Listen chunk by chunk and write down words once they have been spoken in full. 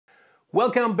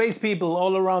Welcome bass people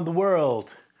all around the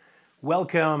world.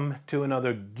 Welcome to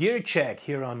another gear check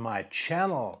here on my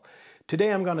channel.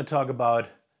 Today I'm going to talk about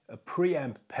a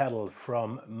preamp pedal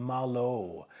from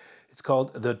Marleaux. It's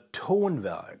called the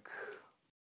Tonwerk.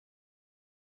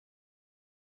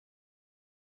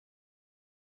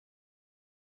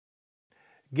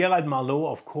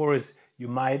 Marleaux, of course, you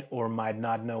might or might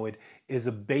not know it, is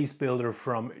a bass builder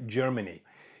from Germany.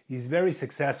 He's very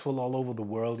successful all over the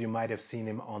world. You might have seen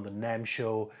him on the NAMM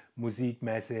show,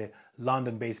 Musikmesse,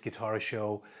 London Bass Guitar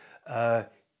Show.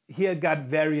 He had got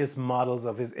various models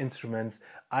of his instruments.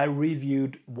 I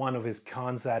reviewed one of his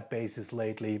concert basses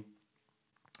lately.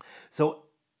 So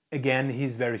again,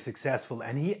 he's very successful.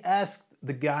 And he asked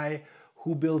the guy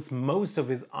who builds most of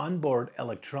his onboard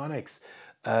electronics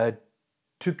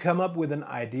to come up with an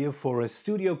idea for a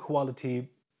studio quality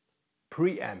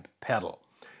preamp pedal.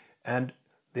 And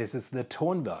this is the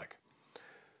Tonwerk.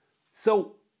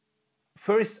 So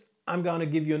first I'm going to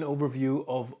give you an overview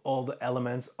of all the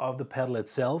elements of the pedal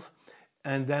itself,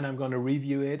 and then I'm going to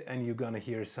review it and you're going to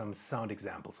hear some sound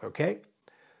examples, okay?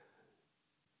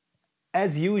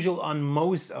 As usual on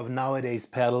most of nowadays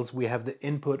pedals, we have the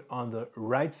input on the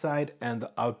right side and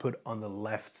the output on the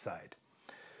left side.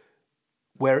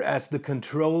 Whereas the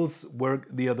controls work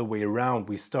the other way around.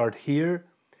 We start here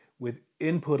with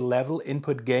input level,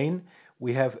 input gain.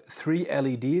 We have 3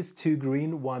 LEDs, 2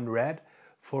 green, 1 red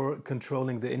for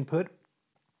controlling the input.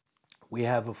 We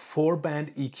have a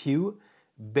 4-band EQ,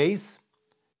 bass,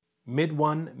 mid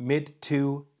 1, mid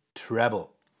 2,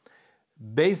 treble.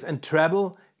 Bass and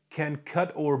treble can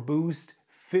cut or boost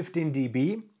 15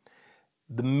 dB.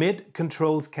 The mid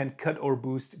controls can cut or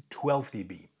boost 12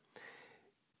 dB.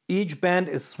 Each band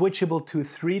is switchable to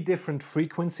 3 different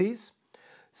frequencies.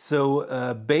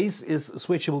 So bass is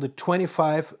switchable to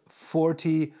 25,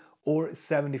 40 or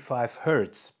 75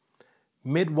 Hertz.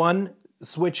 Mid 1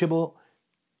 switchable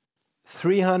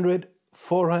 300,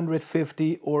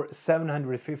 450 or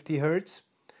 750 Hertz.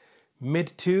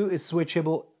 Mid 2 is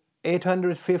switchable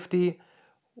 850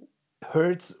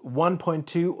 Hertz,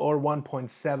 1.2 or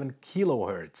 1.7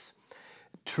 kilohertz.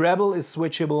 Treble is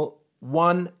switchable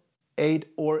 1, 8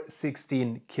 or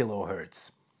 16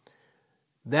 kilohertz.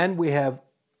 Then we have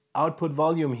output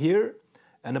volume here,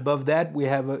 and above that we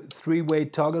have a 3-way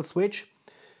toggle switch,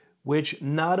 which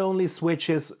not only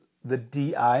switches the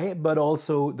DI but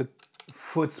also the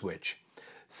foot switch.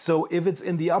 So if it's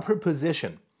in the upper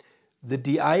position, the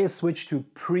DI is switched to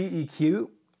pre-EQ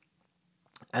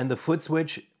and the foot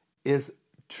switch is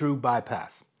true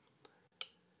bypass.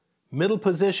 Middle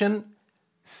position,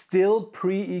 still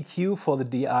pre-EQ for the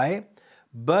DI,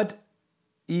 but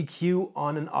EQ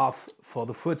on and off for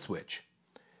the foot switch.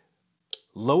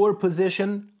 Lower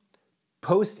position,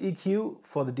 post EQ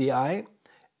for the DI,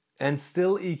 and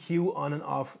still EQ on and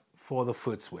off for the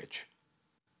foot switch.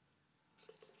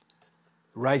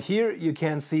 Right here you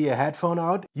can see a headphone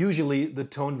out. Usually the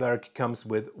Tonwerk comes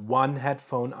with 1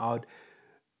 headphone out.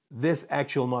 This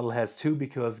actual model has 2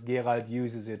 because Gerald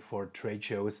uses it for trade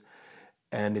shows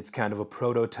and it's kind of a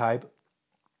prototype.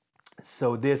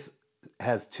 So this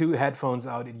has 2 headphones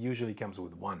out. It usually comes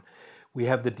with 1. We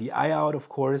have the DI out, of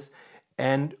course,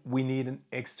 and we need an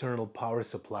external power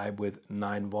supply with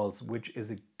 9 volts, which is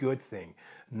a good thing,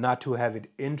 not to have it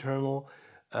internal,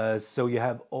 so you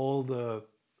have all the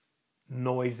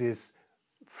noises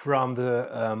from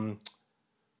the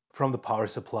power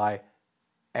supply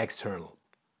external.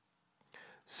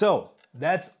 So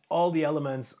that's all the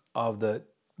elements of the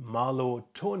Marleaux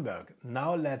Tonwerk.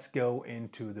 Now let's go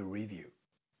into the review.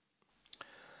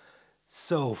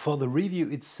 So for the review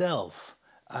itself,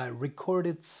 I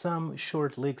recorded some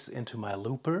short licks into my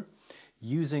looper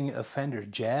using a Fender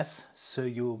Jazz, so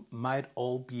you might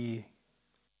all be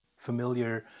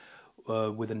familiar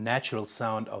with the natural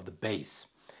sound of the bass.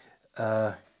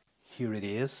 Here it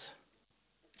is.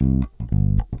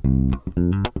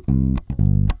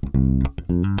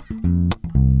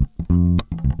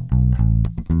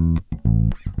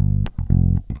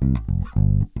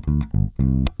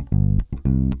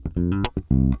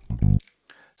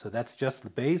 So that's just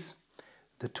the bass.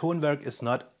 The Tonwerk is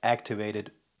not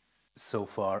activated so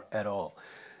far at all.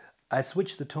 I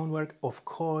switched the Tonwerk, of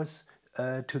course,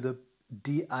 to the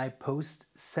DI post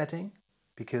setting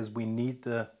because we need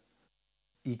the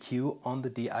EQ on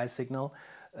the DI signal.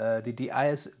 The DI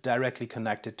is directly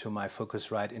connected to my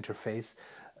Focusrite interface,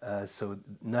 so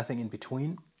nothing in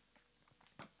between.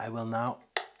 I will now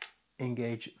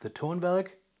engage the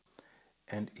Tonwerk,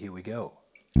 and here we go.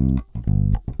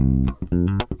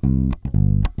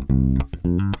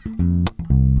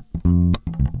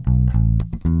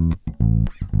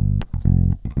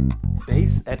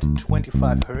 Bass at at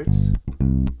 25 Hertz.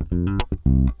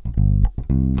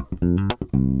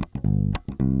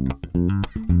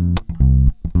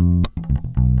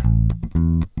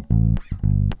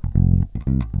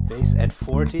 Bass at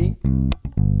 40.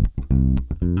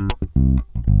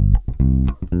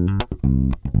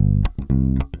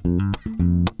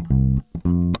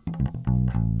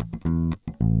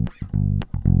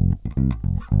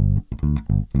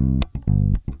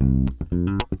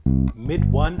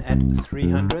 Mid 1 at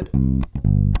 300.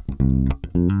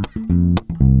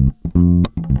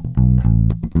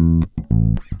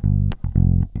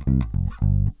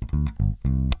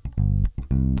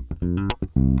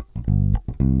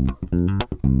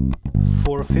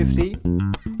 .450.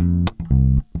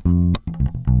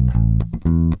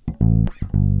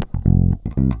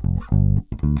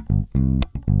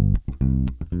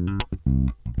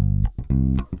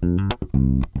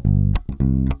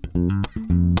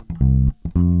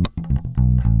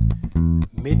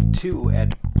 Mid 2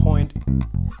 at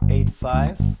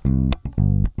 0.85.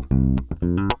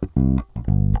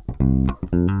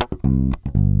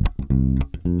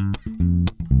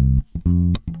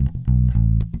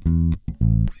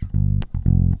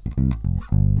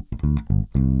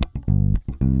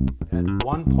 At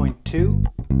 1.2.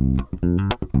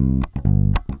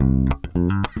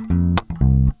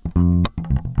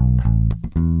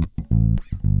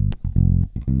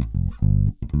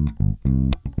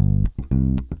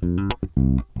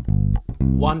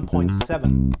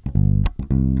 .7.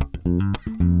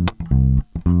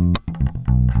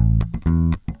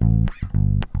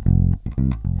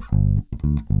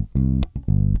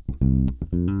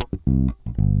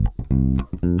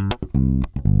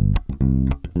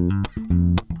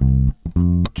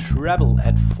 Treble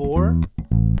at 4.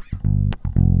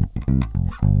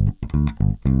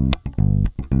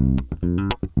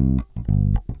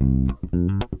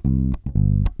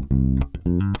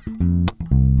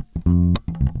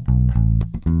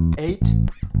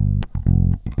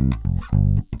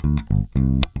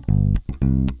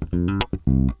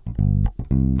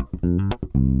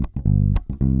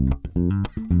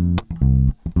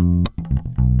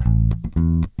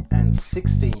 And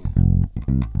 16.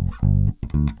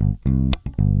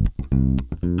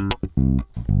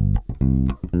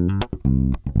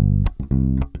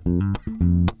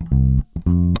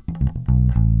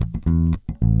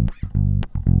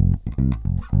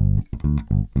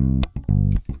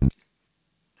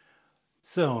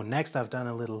 So next I've done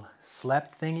a little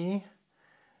slap thingy.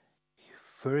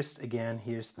 First again,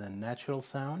 here's the natural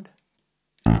sound.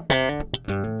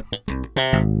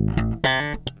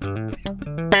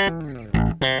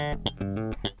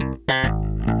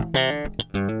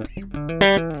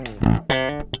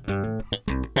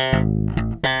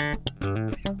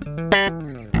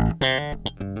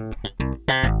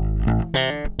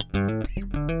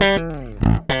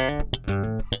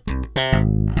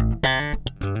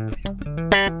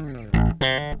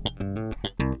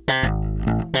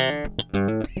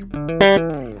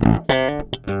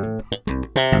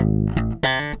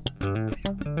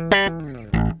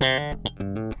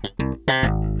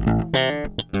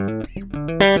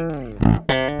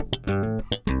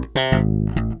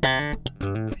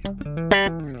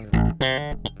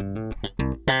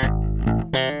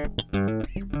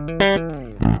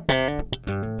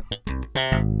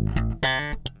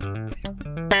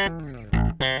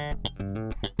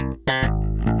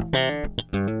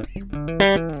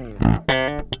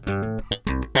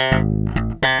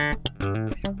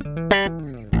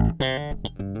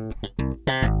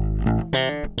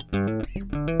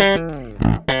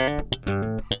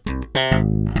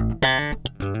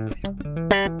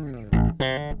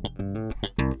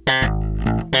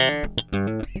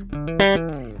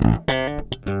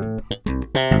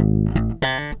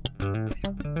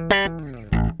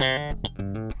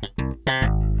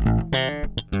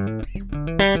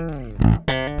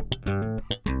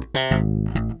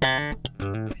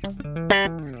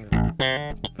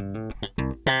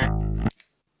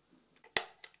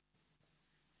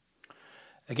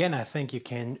 Again, I think you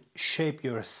can shape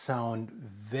your sound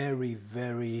very,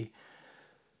 very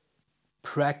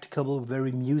practicable,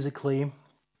 very musically,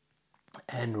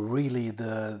 and really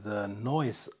the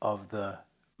noise of the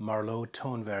Marleaux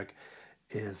Tonwerk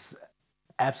is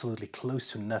absolutely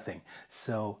close to nothing.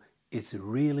 So it's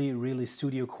really, really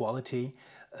studio quality.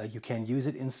 You can use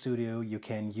it in studio, you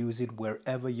can use it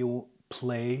wherever you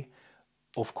play,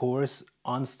 of course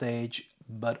on stage,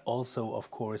 but also of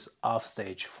course off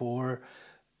stage. For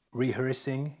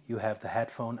rehearsing, you have the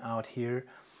headphone out here,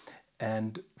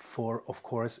 and for, of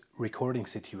course, recording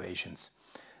situations.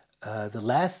 The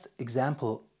last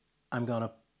example I'm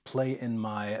gonna play in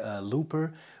my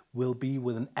looper will be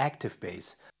with an active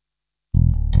bass.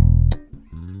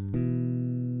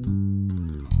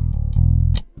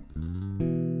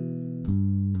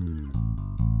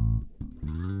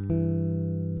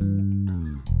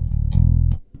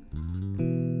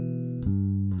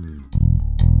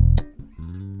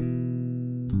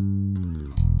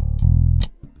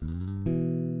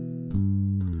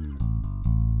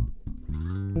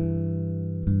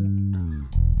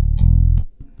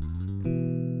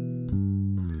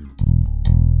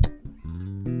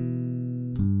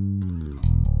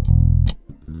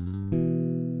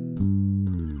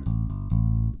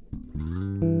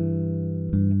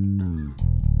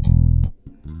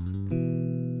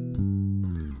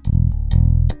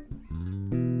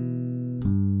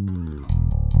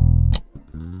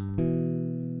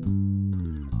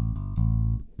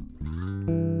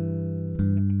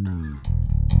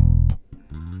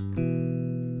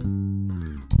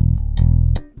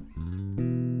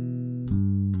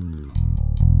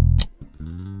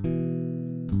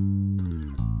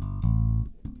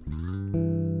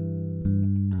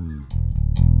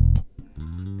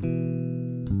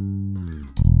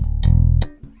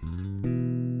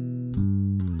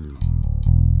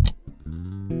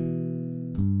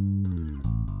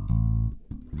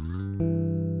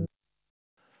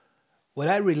 What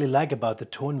I really like about the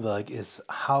Tonwerk is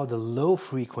how the low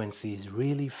frequencies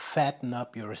really fatten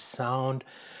up your sound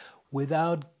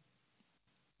without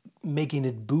making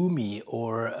it boomy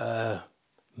or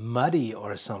muddy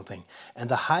or something. And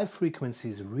the high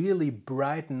frequencies really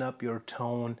brighten up your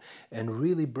tone and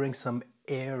really bring some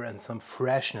air and some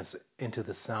freshness into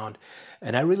the sound.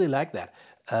 And I really like that.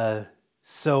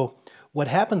 So what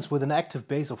happens with an active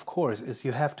bass, of course, is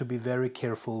you have to be very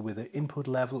careful with the input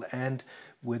level and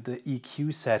with the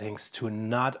EQ settings to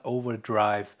not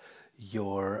overdrive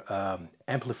your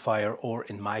amplifier, or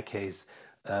in my case,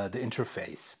 the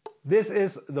interface. This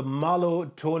is the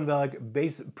Marleaux Tonwerk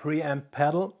bass preamp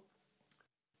pedal.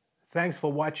 Thanks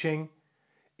for watching.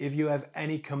 If you have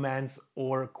any comments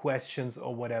or questions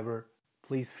or whatever,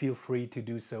 please feel free to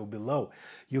do so below.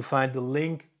 You find the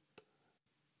link,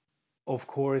 of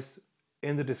course,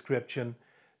 in the description.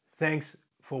 Thanks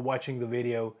for watching the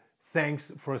video.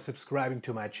 Thanks for subscribing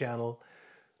to my channel.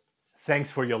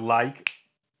 Thanks for your like.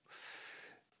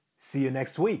 See you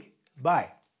next week.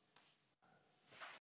 Bye.